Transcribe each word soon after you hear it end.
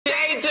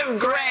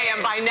Grey.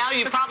 And by now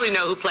you probably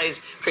know who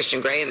plays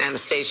Christian Grey and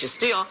Anastasia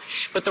Steele.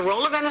 But the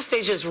role of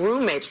Anastasia's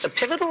roommates, the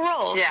pivotal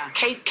role,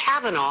 Kate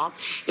Kavanaugh,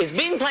 is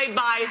being played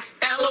by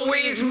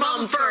Eloise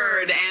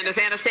Mumford. And as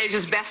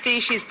Anastasia's bestie,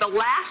 she's the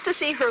last to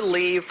see her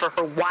leave for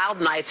her wild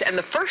nights and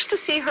the first to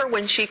see her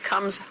when she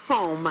comes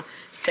home.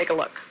 Take a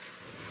look.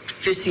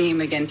 If you're seeing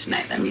him again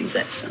tonight, that means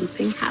that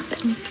something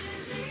happened.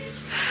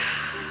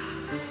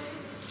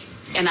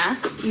 Anna?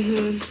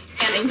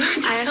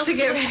 I have to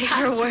get ready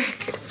for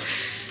work.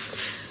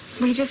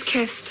 We just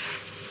kissed.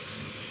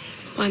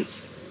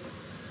 Once.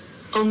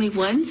 Only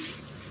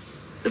once?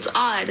 It's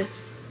odd.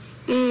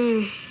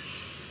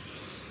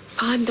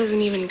 Odd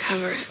doesn't even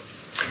cover it.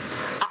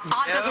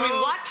 Odd doesn't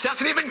mean what?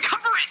 Doesn't even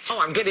cover it. Oh,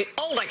 I'm getting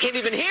old. I can't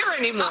even hear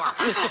anymore.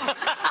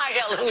 Hi,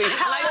 Eloise.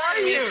 How are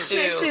you? Nice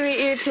to meet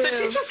you, too. So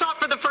she just saw it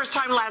for the first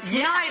time last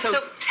night.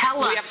 So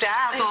tell us. We have to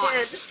ask. I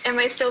did. Am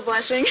I still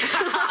blushing?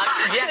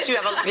 Yes, you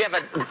have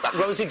a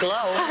rosy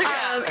glow.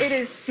 It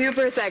is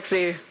super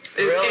sexy.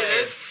 Really?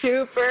 It is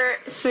super,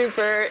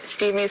 super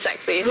steamy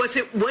sexy. Was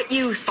it what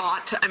you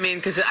thought? I mean,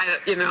 because I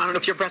don't know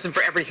if you're present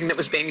for everything that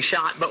was being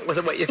shot, but was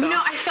it what you thought?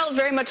 No, I felt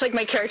very much like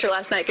my character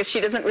last night because she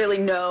doesn't really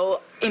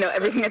know,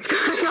 everything that's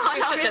going on.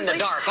 She's just in the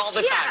dark all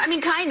the time. Yeah, I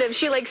mean, kind of.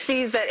 She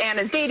sees that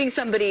Anna's dating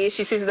somebody.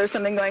 She sees that there's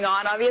something going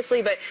on,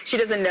 obviously, but she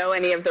doesn't know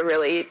any of the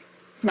really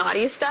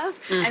naughty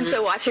stuff. And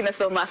so watching the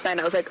film last night,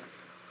 I was like,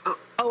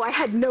 oh, I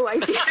had no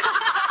idea.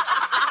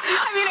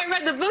 I mean, I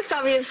read the books,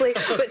 obviously,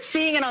 but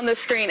seeing it on the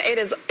screen,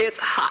 it's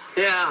hot.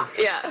 Yeah.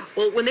 Yeah.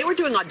 Well, when they were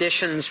doing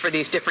auditions for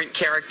these different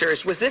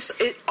characters,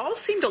 it all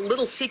seemed a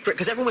little secret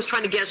because everyone was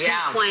trying to guess who's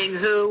playing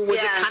who.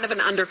 Was it kind of an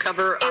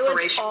undercover operation?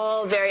 It was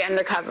all very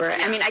undercover.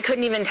 Yeah. I mean, I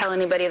couldn't even tell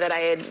anybody that I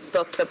had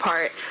booked the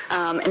part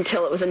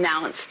until it was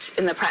announced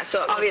in the press.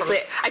 So obviously,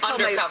 I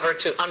called undercover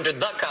to under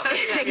the cover.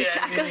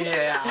 Exactly.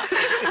 Yeah.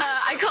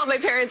 I called my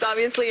parents,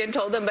 obviously, and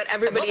told them, but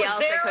everybody else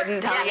I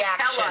couldn't tell.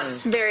 Tell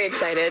us. Very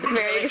excited.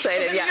 Very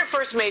excited. This is your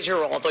first major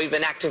role, although you've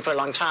been acting for a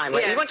long time.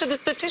 Right? You went to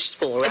this Petition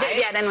School, right? I did,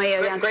 yeah, at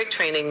NYU. Yeah. Great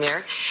training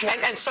there. Yeah.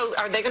 And so,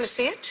 are they going to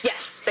see it?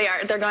 Yes, they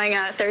are. They're going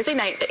Thursday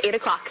night at 8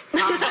 o'clock.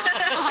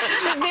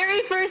 The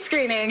very first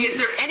screening. Is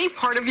there any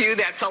part of you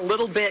that's a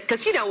little bit,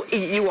 because,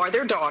 you are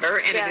their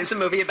daughter, and it is a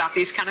movie about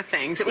these kind of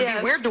things. It would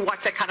be weird to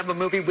watch that kind of a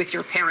movie with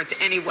your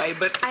parents anyway,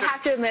 but... I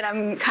have to admit,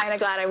 I'm kind of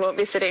glad I won't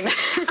be sitting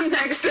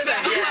next to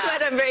them,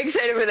 but I'm very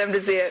excited for them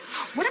to see it.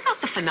 What about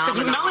the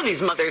phenomenon? Because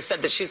Melanie's mother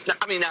said that she's not,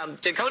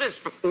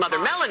 Dakota's mother,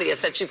 Melanie, has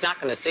said she's not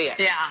going to see it.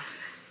 Yeah.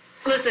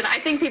 Listen, I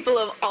think people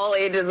of all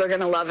ages are going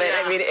to love it.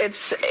 Yeah. I mean,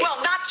 it's...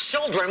 Well, not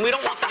children. We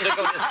don't want them to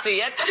go to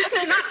see it.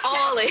 No, not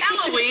all ages.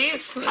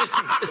 Eloise.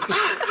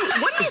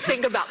 What do you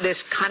think about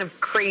this kind of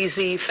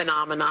crazy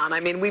phenomenon? I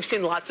mean, we've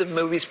seen lots of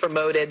movies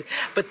promoted,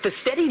 but the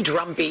steady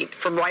drumbeat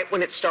from right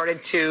when it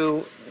started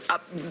to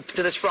up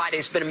to this Friday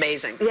has been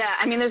amazing. Yeah,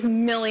 I mean, there's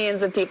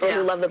millions of people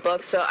who love the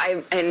book,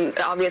 and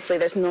obviously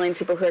there's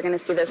millions of people who are going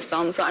to see this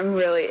film, so I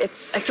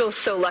feel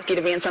so lucky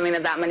to be in something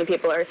that many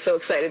people are so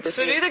excited to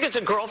see. So do you think it's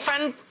a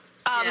girlfriend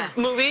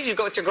movie? You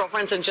go with your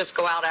girlfriends and just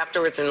go out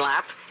afterwards and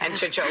laugh and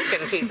joke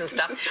and tease and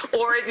stuff?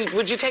 Or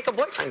would you take a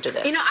boyfriend to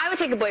this? I would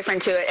take a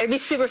boyfriend to it. It'd be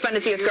super fun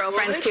to see with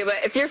girlfriends too,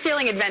 but if you're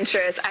feeling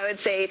adventurous, I would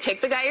say take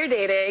the guy you're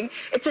dating.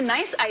 It's a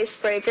nice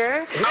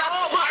icebreaker. No,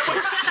 I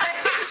would say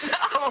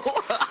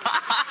so.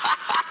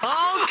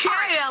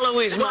 Okay,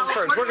 Eloise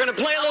Mumford, we're going to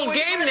play a little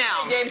game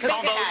now.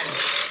 Although,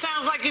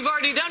 sounds like you've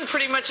already done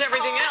pretty much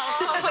everything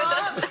else.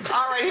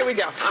 All right, here we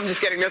go. I'm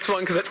just getting this one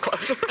because it's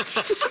closer.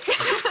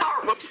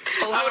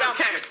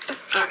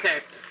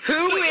 Okay.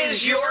 Who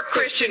is your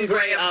Christian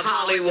Grey of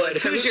Hollywood?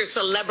 Who's your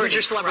celebrity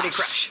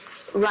crush?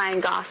 Ryan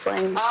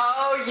Gosling.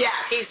 Oh,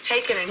 yes. He's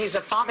taken it. He's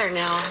a father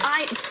now.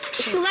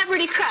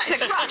 Celebrity crush.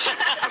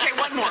 Okay,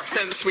 one more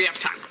since we have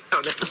time.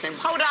 Oh, that's the same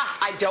one. Hold on.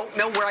 I don't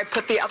know where I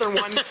put the other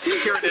one.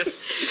 Here it is.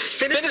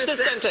 Finish the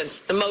sentence.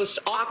 The most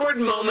awkward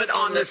moment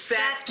on the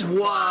set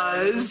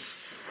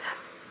was...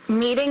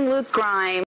 meeting Luke Grimes.